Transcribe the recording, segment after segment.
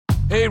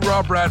Hey,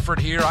 Rob Bradford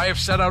here. I have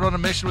set out on a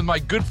mission with my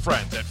good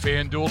friends at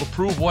FanDuel to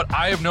prove what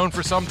I have known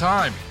for some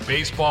time.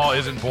 Baseball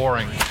isn't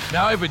boring.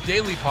 Now I have a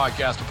daily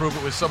podcast to prove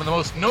it with some of the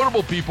most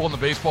notable people in the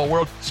baseball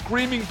world,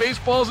 screaming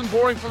baseball isn't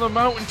boring from the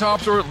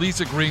mountaintops, or at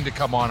least agreeing to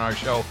come on our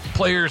show.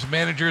 Players,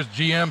 managers,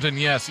 GMs, and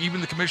yes, even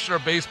the commissioner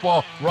of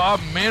baseball, Rob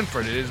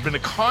Manfred. It has been a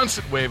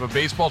constant wave of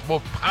baseball's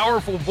most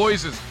powerful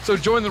voices. So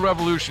join the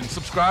revolution.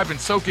 Subscribe and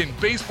soak in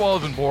Baseball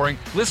Isn't Boring.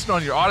 Listen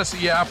on your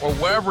Odyssey app or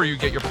wherever you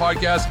get your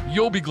podcasts.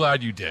 You'll be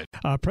glad you did.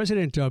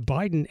 President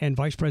Biden and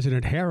Vice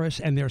President Harris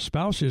and their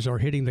spouses are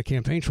hitting the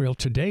campaign trail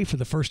today for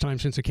the first time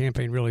since the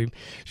campaign really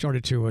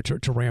started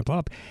to ramp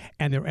up.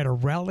 And they're at a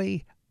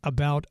rally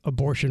about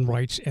abortion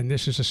rights, and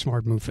this is a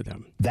smart move for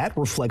them. That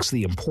reflects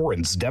the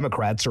importance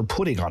Democrats are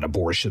putting on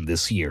abortion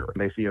this year.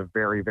 They see a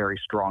very, very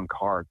strong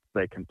card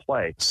they can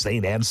play.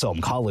 St.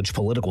 Anselm College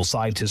political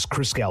scientist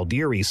Chris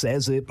Galdieri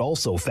says it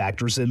also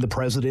factors in the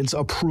president's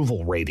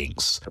approval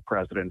ratings. A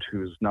president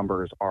whose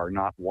numbers are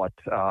not what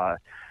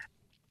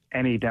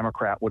any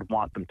Democrat would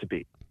want them to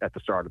be at the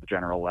start of the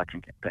general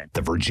election campaign.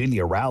 The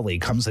Virginia rally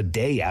comes a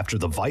day after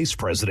the vice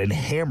president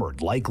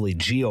hammered likely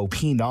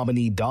GOP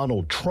nominee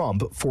Donald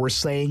Trump for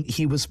saying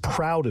he was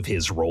proud of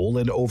his role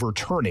in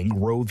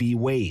overturning Roe v.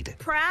 Wade.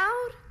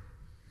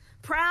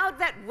 Proud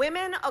that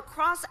women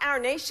across our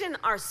nation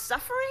are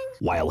suffering?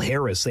 While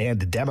Harris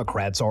and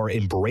Democrats are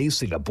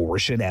embracing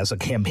abortion as a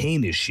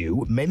campaign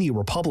issue, many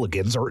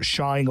Republicans are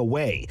shying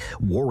away,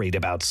 worried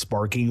about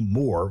sparking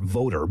more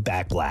voter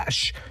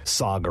backlash.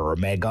 Sagar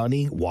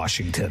Magani,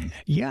 Washington.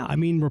 Yeah, I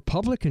mean,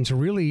 Republicans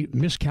really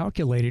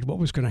miscalculated what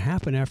was going to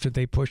happen after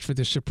they pushed for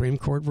the Supreme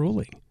Court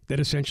ruling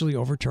that essentially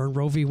overturned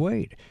Roe v.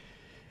 Wade.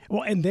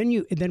 Well, and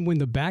then when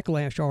the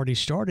backlash already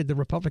started, the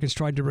Republicans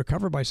tried to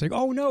recover by saying,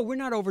 oh, no, we're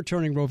not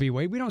overturning Roe v.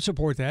 Wade. We don't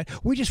support that.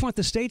 We just want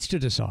the states to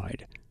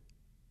decide.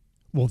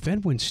 Well,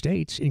 then when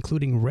states,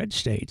 including red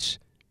states,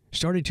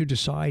 started to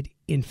decide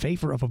in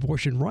favor of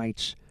abortion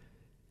rights,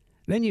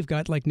 then you've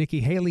got like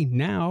Nikki Haley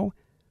now,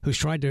 who's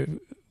tried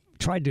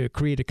to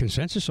create a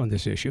consensus on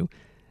this issue.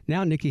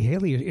 Now Nikki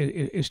Haley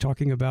is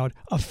talking about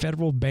a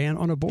federal ban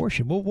on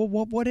abortion. Well,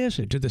 what is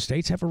it? Do the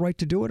states have a right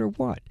to do it or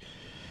what?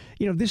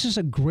 You know, this is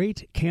a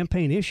great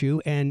campaign issue.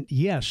 And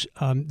yes,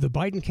 the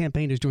Biden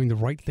campaign is doing the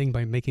right thing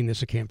by making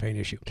this a campaign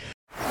issue.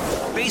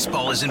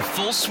 Baseball is in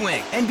full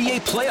swing.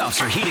 NBA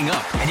playoffs are heating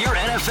up, and your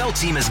NFL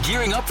team is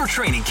gearing up for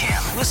training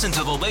camp. Listen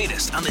to the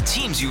latest on the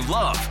teams you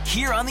love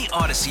here on the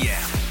Odyssey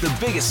app. The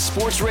biggest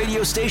sports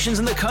radio stations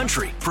in the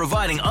country,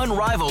 providing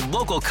unrivaled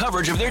local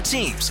coverage of their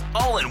teams,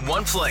 all in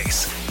one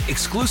place.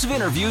 Exclusive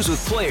interviews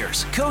with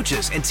players,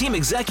 coaches, and team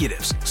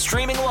executives,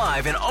 streaming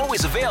live and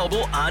always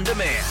available on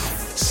demand.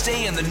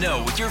 Stay in the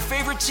know with your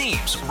favorite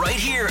teams right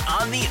here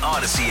on the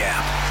Odyssey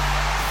app.